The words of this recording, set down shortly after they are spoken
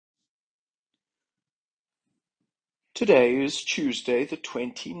Today is Tuesday, the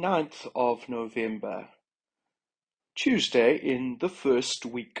 29th of November, Tuesday in the first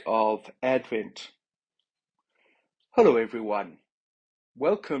week of Advent. Hello everyone.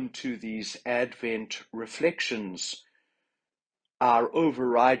 Welcome to these Advent reflections. Our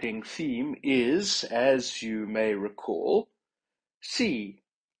overriding theme is, as you may recall, See,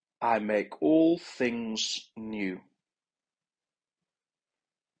 I make all things new.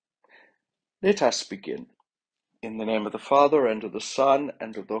 Let us begin. In the name of the Father, and of the Son,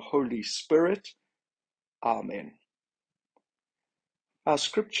 and of the Holy Spirit. Amen. Our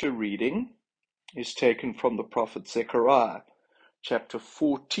scripture reading is taken from the prophet Zechariah, chapter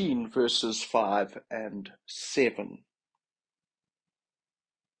 14, verses 5 and 7.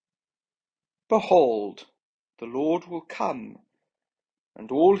 Behold, the Lord will come,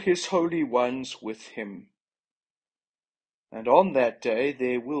 and all his holy ones with him. And on that day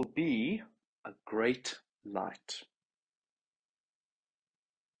there will be a great light.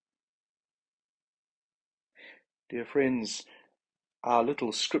 Dear friends, our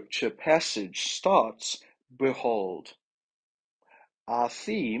little scripture passage starts, Behold. Our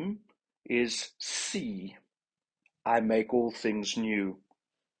theme is See, I make all things new.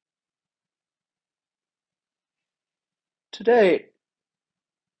 Today,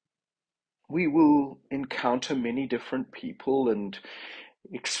 we will encounter many different people and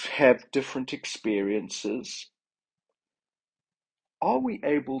have different experiences. Are we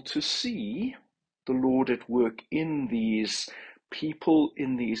able to see the Lord at work in these people,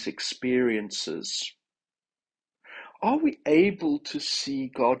 in these experiences? Are we able to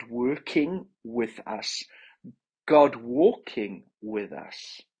see God working with us, God walking with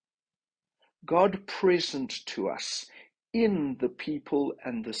us, God present to us in the people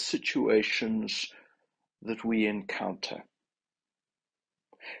and the situations that we encounter?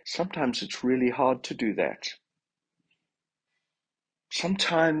 Sometimes it's really hard to do that.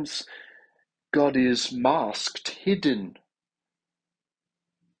 Sometimes God is masked, hidden.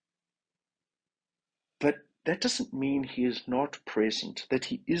 But that doesn't mean he is not present, that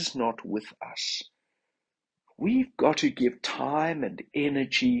he is not with us. We've got to give time and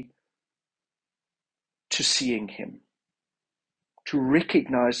energy to seeing him, to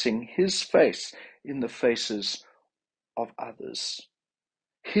recognizing his face in the faces of others,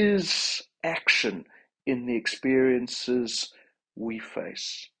 his action in the experiences we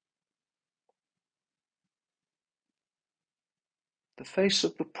face. The face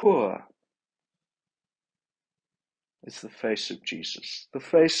of the poor is the face of Jesus. The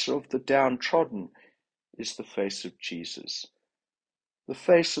face of the downtrodden is the face of Jesus. The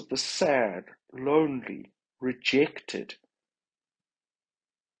face of the sad, lonely, rejected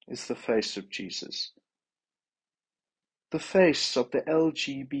is the face of Jesus. The face of the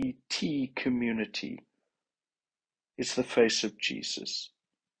LGBT community is the face of Jesus.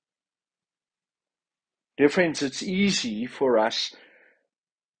 Dear friends, it's easy for us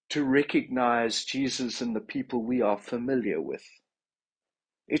to recognize Jesus in the people we are familiar with.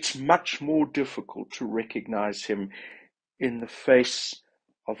 It's much more difficult to recognize him in the face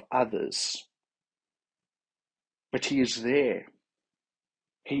of others. But he is there.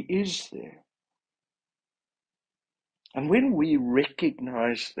 He is there. And when we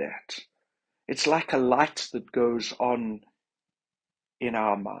recognize that, it's like a light that goes on in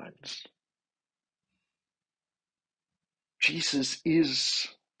our minds. Jesus is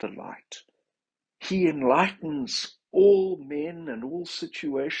the light. He enlightens all men and all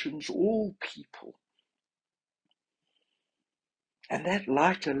situations, all people. And that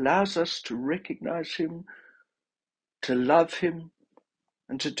light allows us to recognize him, to love him,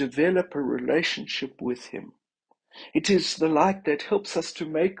 and to develop a relationship with him. It is the light that helps us to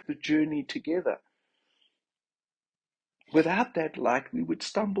make the journey together. Without that light, we would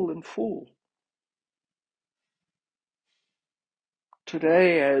stumble and fall.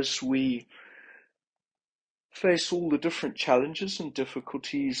 Today, as we face all the different challenges and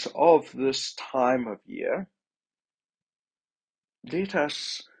difficulties of this time of year, let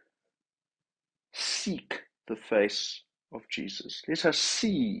us seek the face of Jesus. Let us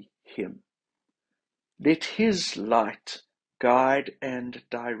see him. Let his light guide and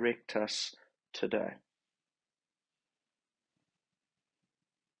direct us today.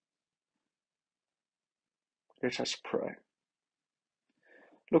 Let us pray.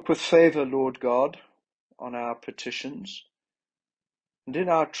 Look with favor, Lord God, on our petitions, and in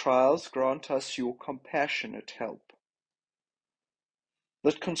our trials grant us your compassionate help,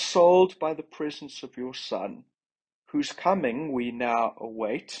 that consoled by the presence of your Son, whose coming we now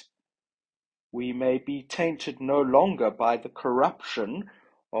await, we may be tainted no longer by the corruption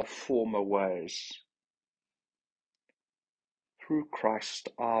of former ways. through Christ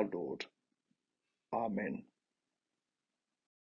our Lord. Amen.